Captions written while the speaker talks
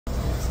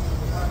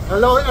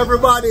Hello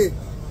everybody.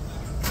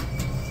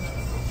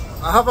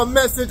 I have a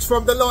message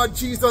from the Lord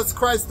Jesus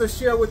Christ to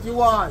share with you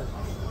all.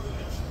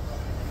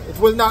 It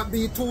will not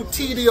be too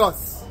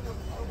tedious.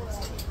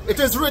 It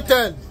is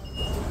written,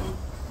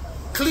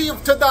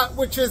 cleave to that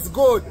which is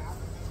good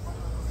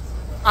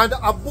and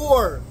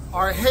abhor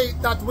or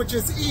hate that which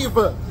is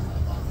evil.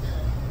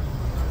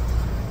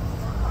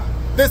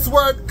 This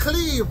word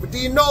cleave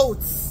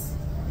denotes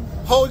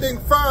holding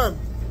firm.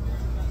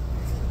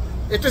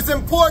 It is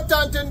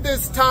important in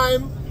this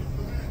time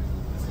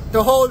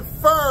to hold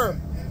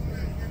firm,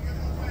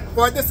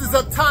 for this is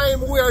a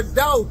time where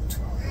doubt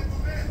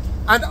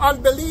and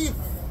unbelief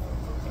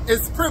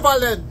is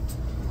prevalent.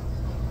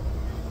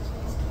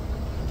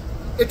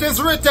 It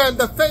is written,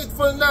 the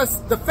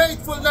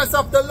faithfulness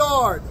of the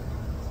Lord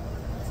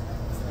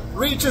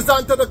reaches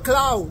unto the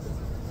cloud.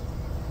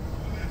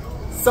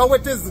 So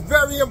it is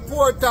very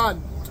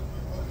important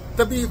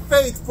to be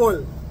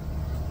faithful.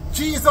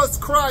 Jesus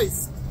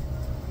Christ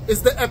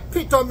is the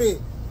epitome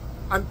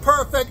and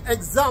perfect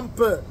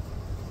example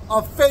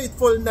of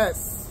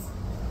faithfulness.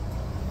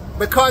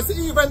 Because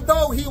even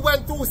though he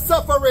went through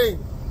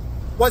suffering,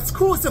 was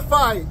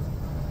crucified,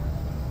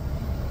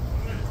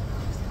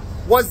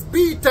 was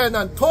beaten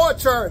and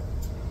tortured,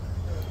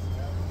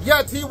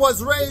 yet he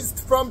was raised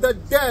from the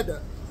dead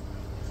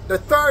the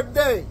third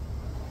day,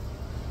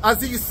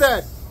 as he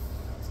said.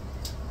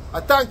 I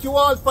thank you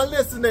all for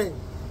listening.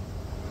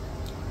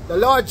 The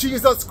Lord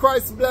Jesus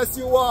Christ bless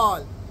you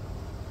all.